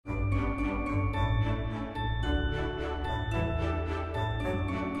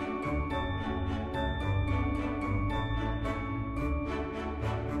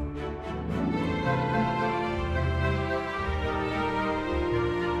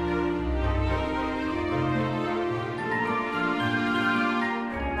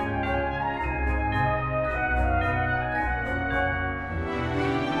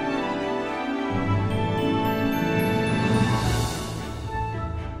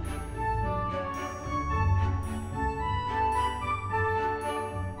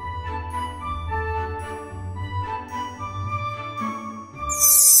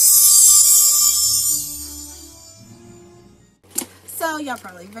y'all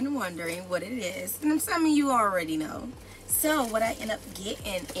probably been wondering what it is, and some of you already know. So what I end up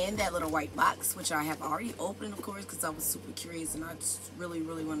getting in that little white box, which I have already opened, of course, because I was super curious and I just really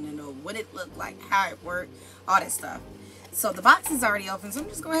wanted to know what it looked like, how it worked, all that stuff. So the box is already open, so I'm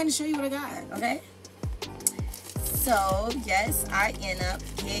just going ahead and show you what I got, okay? So yes, I end up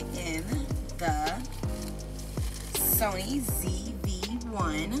getting the Sony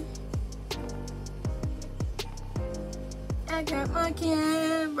ZV-1. I got my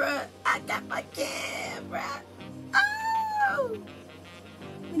camera. I got my camera. Oh!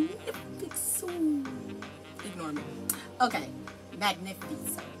 Magnificent. Ignore me. Okay.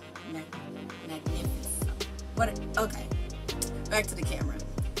 Magnificent. Magnificent. What? Okay. Back to the camera.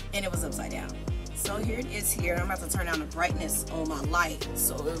 And it was upside down. So here it is here. I'm about to turn down the brightness on my light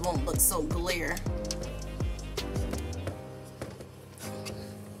so it won't look so glare.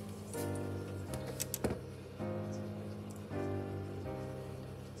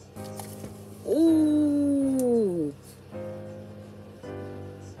 Ooh.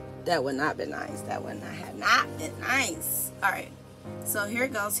 That would not be nice. That would not have not been nice. Alright. So here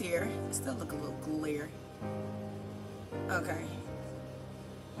it goes here. It still look a little glare. Okay.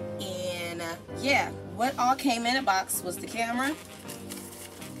 And yeah, what all came in a box was the camera,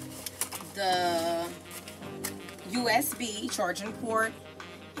 the USB charging port,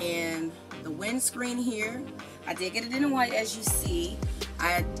 and the windscreen here. I did get it in white, as you see.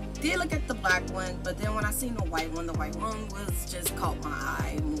 I did look at the black one, but then when I seen the white one was just caught my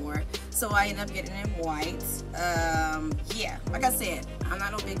eye more. So I ended up getting it in white. Yeah, like I said, I'm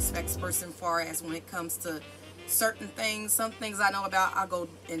not no big specs person far as when it comes to certain things. Some things I know about, I'll go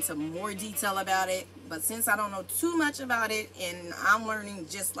into more detail about it. But since I don't know too much about it, and I'm learning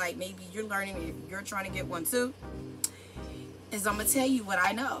just like maybe you're learning if you're trying to get one too, is I'm going to tell you what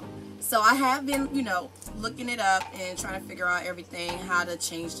I know. So I have been, you know, looking it up and trying to figure out everything, how to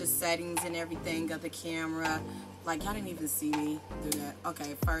change the settings and everything of the camera. Like, y'all didn't even see me do that.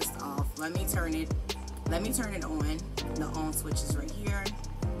 Okay, first off, let me turn it on. The on switch is right here.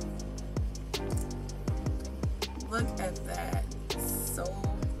 Look at that. So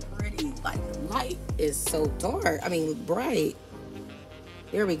pretty. Like, the light is so dark. I mean, bright.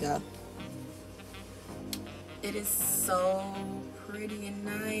 There we go. It is so pretty and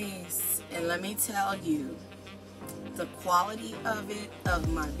nice. And let me tell you, the quality of it,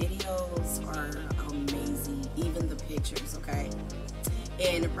 of my videos, are amazing. Even the pictures, okay?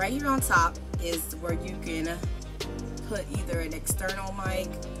 And right here on top is where you can put either an external mic,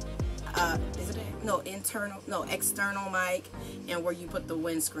 external mic, and where you put the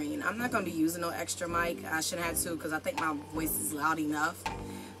windscreen. I'm not going to be using no extra mic. I shouldn't have to, because I think my voice is loud enough.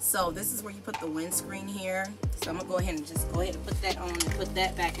 So this is where you put the windscreen here. So I'm going to go ahead and just go ahead and put that on and put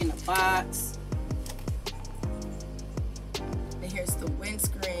that back in the box. And here's the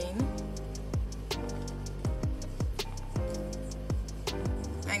windscreen.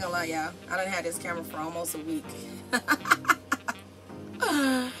 I ain't gonna lie, y'all. I done had this camera for almost a week.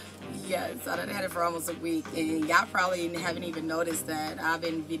 Yes, I done had it for almost a week, and y'all probably haven't even noticed that I've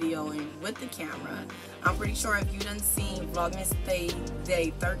been videoing with the camera. I'm pretty sure if you done seen Vlogmas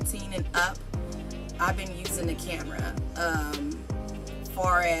Day 13 and up, I've been using the camera.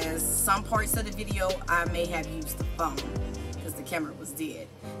 Far as some parts of the video, I may have used the phone because the camera was dead.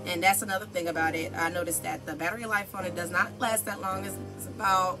 And that's another thing about it. I noticed that the battery life on it does not last that long. It's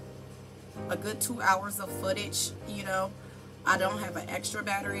about a good 2 hours of footage, you know. I don't have an extra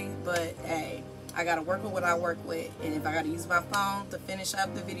battery, but hey, I gotta work with what I work with, and if I gotta use my phone to finish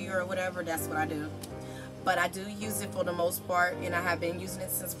up the video or whatever, that's what I do. But I do use it for the most part, and I have been using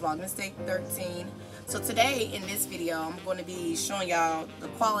it since Vlogmas Day 13. So today in this video, I'm going to be showing y'all the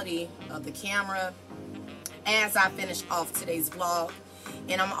quality of the camera as I finish off today's vlog,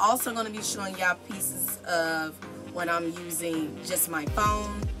 and I'm also going to be showing y'all pieces of when I'm using just my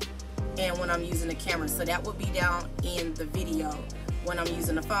phone and when I'm using the camera. So that will be down in the video when I'm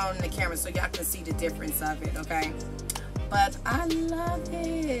using the phone and the camera, so y'all can see the difference of it, okay? But I love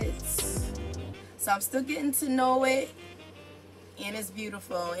it. So I'm still getting to know it, and it's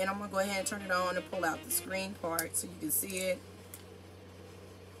beautiful. And I'm gonna go ahead and turn it on and pull out the screen part so you can see it.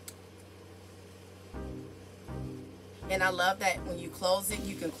 And I love that when you close it,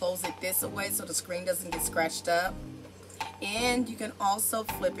 you can close it this way so the screen doesn't get scratched up. And you can also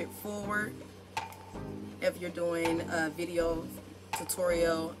flip it forward if you're doing a video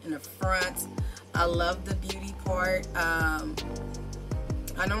tutorial in the front. I love the beauty part.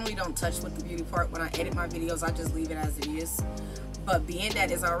 I normally don't touch with the beauty part when I edit my videos. I just leave it as it is. But being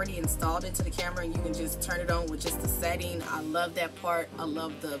that it's already installed into the camera and you can just turn it on with just the setting, I love that part. I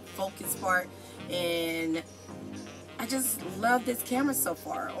love the focus part. And I just love this camera so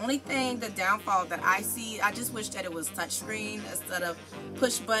far. Only thing, the downfall that I see, I just wish that it was touchscreen instead of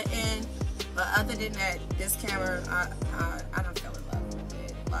push button. But other than that, this camera, I don't fell in love with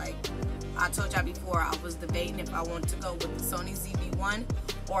it. Like I told y'all before, I was debating if I wanted to go with the Sony ZV-1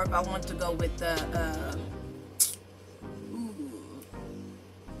 or if I wanted to go with the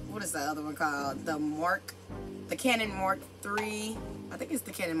what is the other one called? The Canon Mark III. I think it's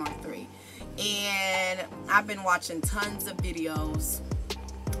the Canon Mark III. And I've been watching tons of videos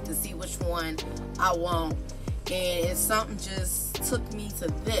to see which one I want. And something just took me to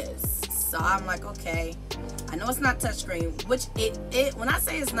this. So I'm like, okay, I know it's not touchscreen, which it when I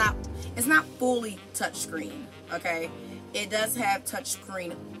say it's not fully touchscreen, okay? It does have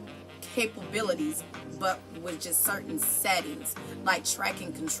touchscreen capabilities, but with just certain settings, like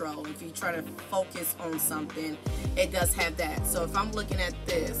tracking control. If you're trying to focus on something, it does have that. So if I'm looking at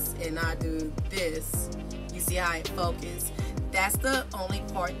this and I do this, you see how it focuses? That's the only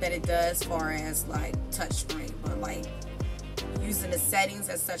part that it does as far as like touchscreen. But like using the settings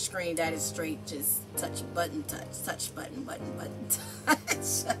as touchscreen, that is straight just touch button, touch button,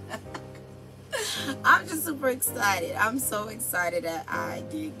 touch. I'm just super excited. I'm so excited that I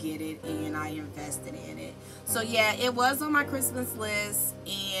did get it and I invested in it. So yeah, it was on my Christmas list,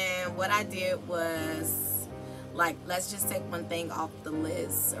 and what I did was, like, let's just take one thing off the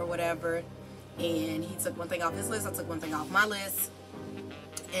list or whatever. And he took one thing off his list, I took one thing off my list,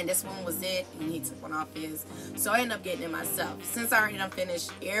 and this one was it, and he took one off his. So I ended up getting it myself. Since I already done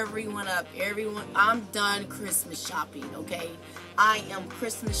finished everyone, I'm done Christmas shopping, okay? I am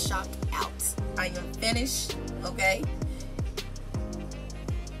Christmas shopped out. I am finished, okay?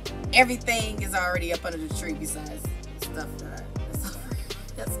 Everything is already up under the tree besides stuff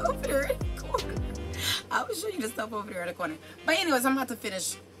that's over there in the corner. I will show you the stuff over there in the corner. But anyways, I'm about to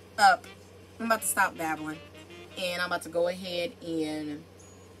finish up. I'm about to stop babbling, and I'm about to go ahead and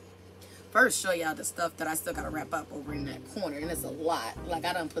first show y'all the stuff that I still gotta wrap up over in that corner, and it's a lot. Like,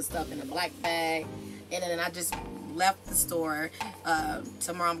 I done put stuff in a black bag, and then I just left the store.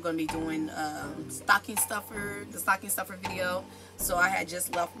 Tomorrow I'm gonna be doing the stocking stuffer video. So I had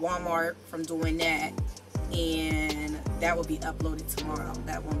just left Walmart from doing that, and that will be uploaded tomorrow.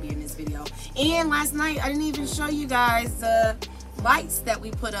 That won't be in this video. And last night I didn't even show you guys the lights that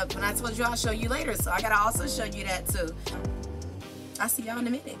we put up, and I told you I'll show you later, so I gotta also show you that too. I'll see y'all in a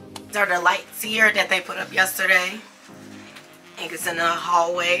minute. These are the lights here that they put up yesterday. I think it's in the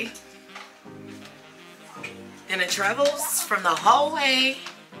hallway. And it travels from the hallway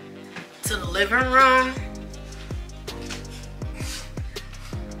to the living room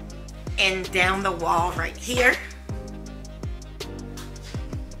and down the wall right here.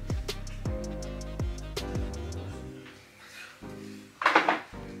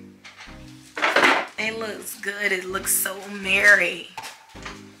 It looks good. It looks so merry.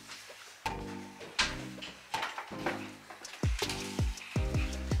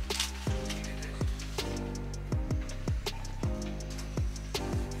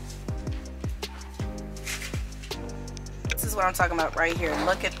 This is what I'm talking about right here.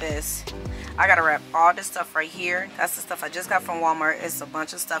 Look at this. I gotta wrap all this stuff right here. That's the stuff I just got from Walmart. It's a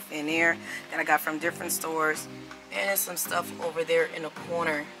bunch of stuff in there that I got from different stores. And there's some stuff over there in the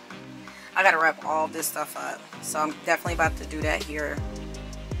corner. I gotta wrap all this stuff up. So I'm definitely about to do that here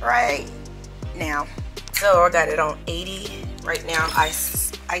right now. So I got it on 80 right now.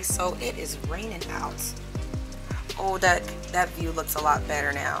 ISO. It is raining out. Oh, that view looks a lot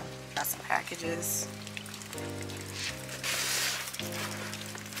better now. Got some packages.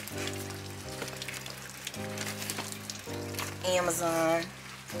 Amazon.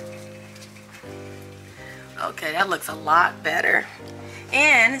 Okay, that looks a lot better.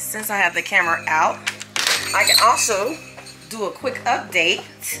 And since I have the camera out, I can also do a quick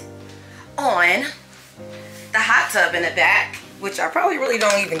update on the hot tub in the back, which I probably really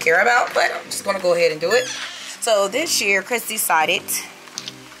don't even care about, but I'm just gonna go ahead and do it. So this year, Chris decided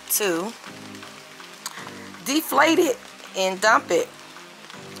to deflate it and dump it.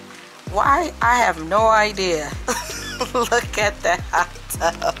 Why? I have no idea. Look at that hot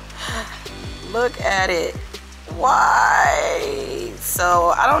tub. Look at it. Why?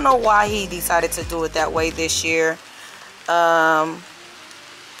 So I don't know why he decided to do it that way this year. I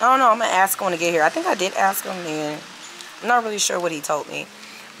don't know. I'm gonna ask him when I get here. I think I did ask him, and I'm not really sure what he told me.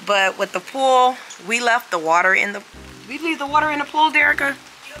 But with the pool, we left the water in the. We leave the water in the pool, Derica?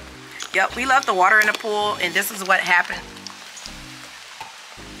 Yep, we left the water in the pool, and this is what happened.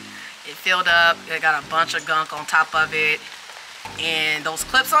 It filled up. It got a bunch of gunk on top of it. And those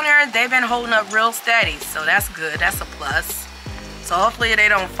clips on there, they've been holding up real steady. So that's good. That's a plus. So hopefully they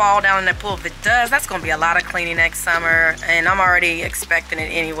don't fall down in that pool. If it does, that's going to be a lot of cleaning next summer. And I'm already expecting it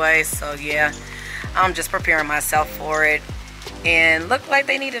anyway. So yeah, I'm just preparing myself for it. And look like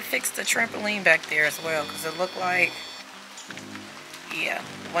they need to fix the trampoline back there as well. Because it looked like, yeah,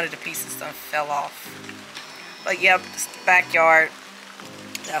 one of the pieces done fell off. But yep, it's the backyard.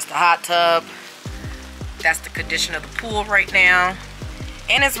 That's the hot tub. That's the condition of the pool right now.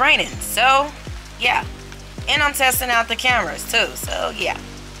 And it's raining. So yeah. And I'm testing out the cameras too, so yeah.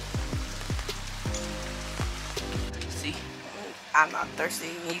 See, I'm not thirsty.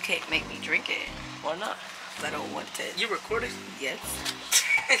 You can't make me drink it. Why not? Because I don't want to. You recording? Yes.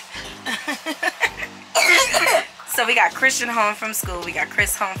 So we got Christian home from school. We got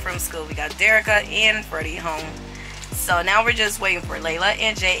Chris home from school. We got Ďeřicha and Freddie home. So now we're just waiting for Layla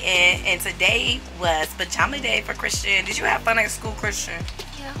and Jay in. And today was pajama day for Christian. Did you have fun at school, Christian?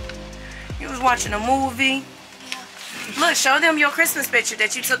 Yeah. You was watching a movie? Yeah. Look, show them your Christmas picture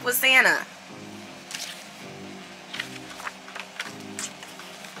that you took with Santa.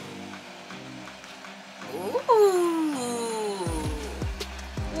 Ooh.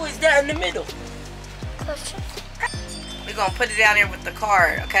 Who is that in the middle? Question. We're going to put it down there with the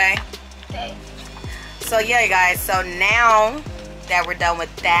card, okay? Okay. So, yeah, guys. So, now that we're done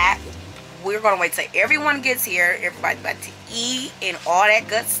with that, we're going to wait till everyone gets here. Everybody's about to eat and all that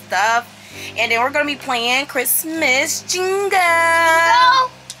good stuff. And then we're going to be playing Christmas Jenga.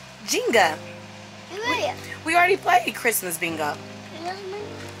 Jenga. We already played Christmas Bingo.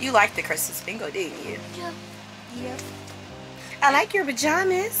 You liked the Christmas Bingo, didn't you? Yeah. Yeah. I like your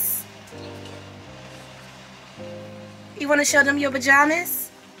pajamas. You want to show them your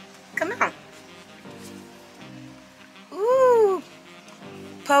pajamas? Come on. Ooh.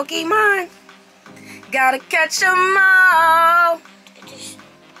 Pokemon. Gotta catch 'em all.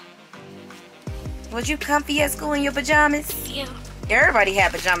 Was you comfy at school in your pajamas? Yeah. Everybody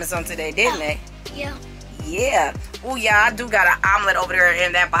had pajamas on today, didn't they? Yeah. Yeah. Oh, yeah, I do got an omelet over there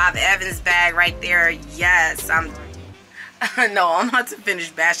in that Bob Evans bag right there. Yes, I'm... No, I'm about to finish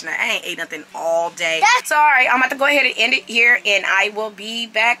bashing it. I ain't ate nothing all day. That's all right. I'm about to go ahead and end it here, and I will be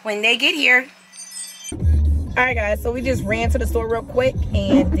back when they get here. All right, guys, so we just ran to the store real quick,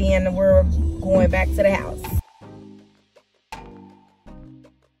 and then we're going back to the house.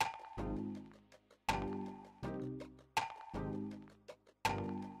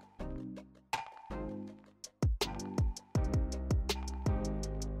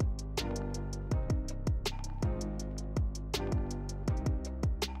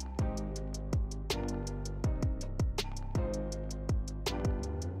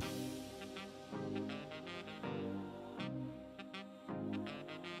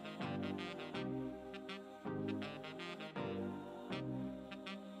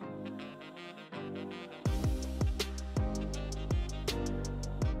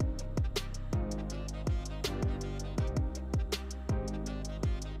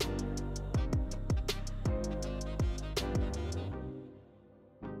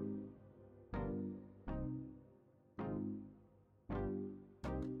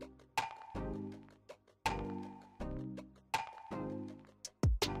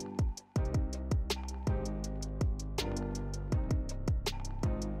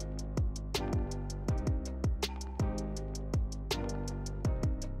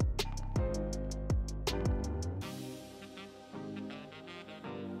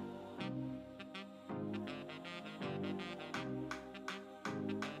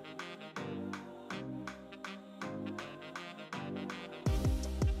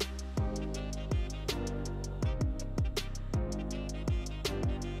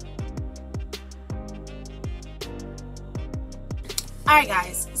 Alright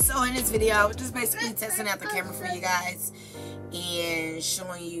guys, so in this video I was just basically testing out the camera for you guys and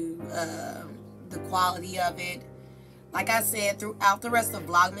showing you the quality of it. Like I said, throughout the rest of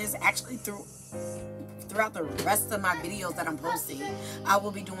Vlogmas, actually throughout the rest of my videos that I'm posting, I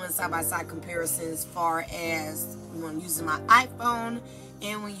will be doing side-by-side comparisons as far as when I'm using my iPhone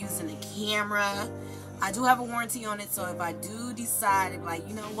and when using the camera. I do have a warranty on it, so if I do decide, like,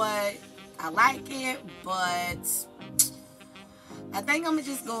 you know what, I like it, but I think I'm gonna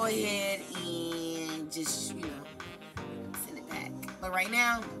just go ahead and just, you know, send it back. But right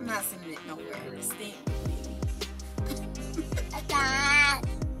now, I'm not sending it nowhere. Stay with me.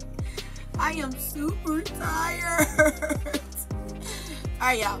 I am super tired.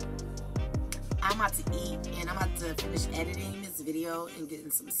 Alright, y'all. I'm about to eat and I'm about to finish editing this video and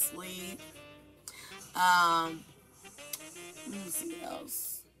getting some sleep. Let me see what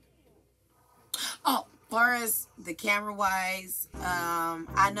else. Oh, far as the camera wise,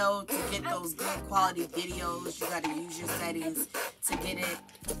 I know to get those good quality videos, you got to use your settings to get it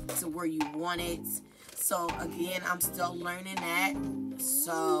to where you want it. So again, I'm still learning that.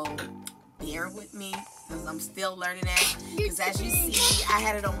 So bear with me because I'm still learning that. Because as you see, I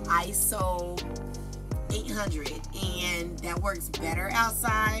had it on ISO 800 and that works better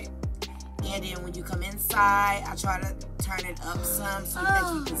outside. And then when you come inside, I try to turn it up some so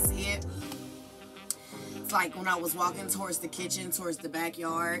that you can see it. It's like when I was walking towards the kitchen, towards the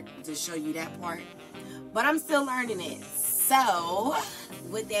backyard, to show you that part. But I'm still learning it. So,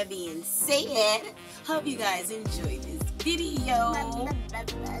 with that being said, hope you guys enjoyed this video. You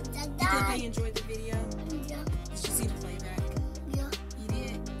think they enjoyed the video? Yeah. Did you see the playback? Yeah. You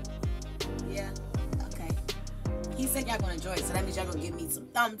did? Yeah? Okay. He said y'all gonna enjoy it, so that means y'all gonna give me some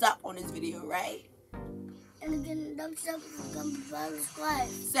thumbs up on this video, right? And again, thumbs up, subscribe.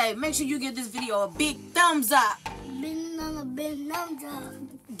 Say, make sure you give this video a big thumbs up. Big thumbs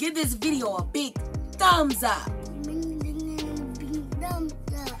up. Give this video a big thumbs up. Big thumbs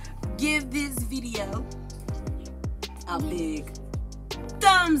up. Give this video a big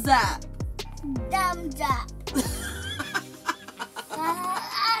thumbs up. Thumbs up.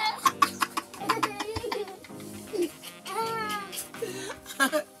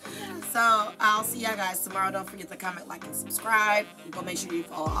 So I'll see y'all guys tomorrow. Don't forget to comment, like, and subscribe. Go make sure you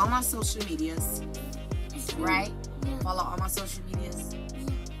follow all my social medias. Right? Yeah. Follow all my social medias.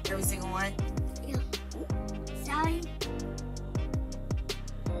 Every single one. Yeah. Sorry.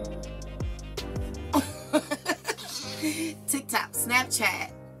 TikTok,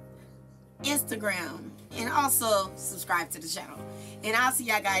 Snapchat, Instagram, and also subscribe to the channel. And I'll see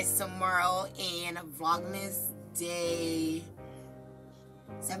y'all guys tomorrow in Vlogmas Day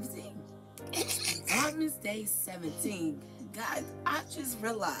 17. Vlogmas Day 17. Guys, I just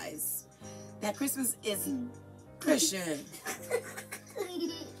realized that Christmas is Christian.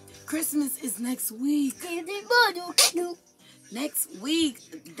 Christmas is next week. Next week.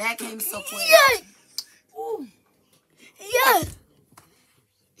 That came so quick. Ooh. Yeah.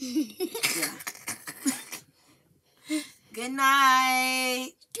 Yeah. Good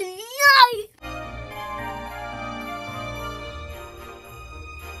night. Good night.